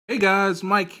Hey guys,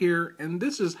 Mike here, and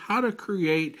this is how to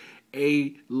create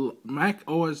a Mac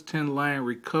OS X Lion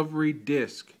recovery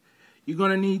disk. You're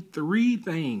going to need three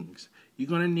things. You're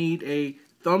going to need a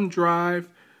thumb drive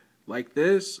like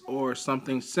this or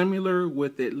something similar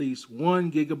with at least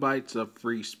 1 GB of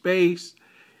free space.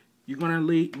 You're going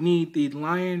to need the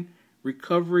Lion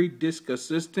recovery disk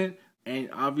assistant, and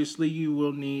obviously you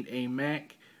will need a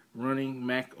Mac running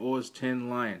Mac OS X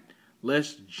Lion.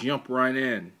 Let's jump right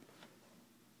in.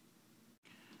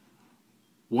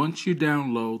 Once you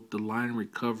download the Lion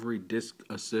Recovery Disk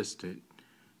Assistant,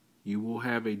 you will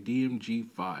have a DMG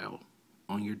file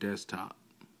on your desktop,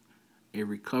 a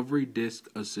Recovery Disk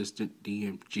Assistant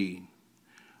DMG.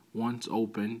 Once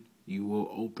open, you will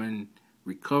open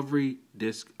Recovery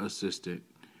Disk Assistant.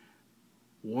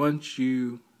 Once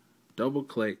you double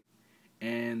click,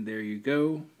 and there you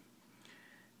go,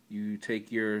 you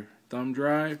take your thumb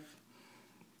drive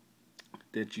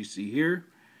that you see here.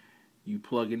 You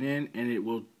plug it in,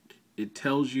 and it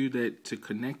tells you that to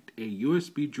connect a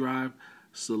USB drive,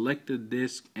 select the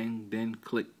disk and then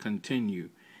click continue.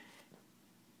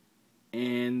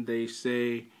 And they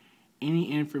say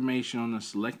any information on the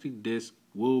selected disk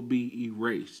will be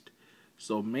erased.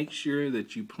 So make sure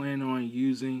that you plan on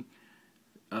using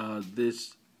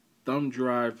this thumb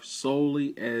drive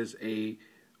solely as a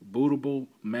bootable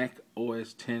Mac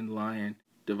OS X Lion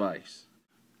device.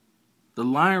 The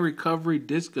Lion Recovery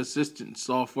Disk Assistant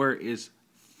software is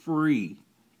free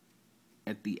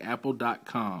at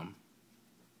theapple.com.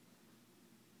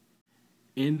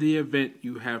 In the event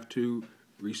you have to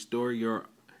restore your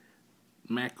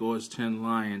Mac OS X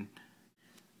Lion,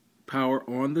 power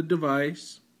on the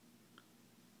device.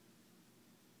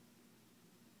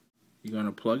 You're going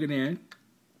to plug it in,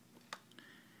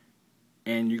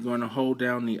 and you're going to hold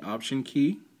down the Option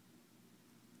key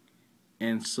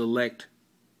and select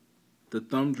the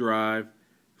thumb drive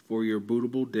for your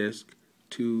bootable disk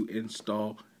to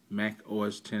install Mac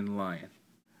OS X Lion.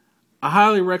 I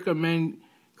highly recommend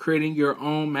creating your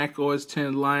own Mac OS X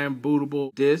Lion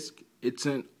bootable disk. It's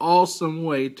an awesome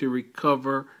way to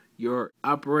recover your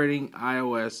operating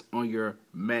iOS on your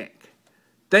Mac.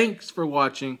 Thanks for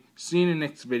watching. See you in the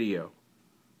next video.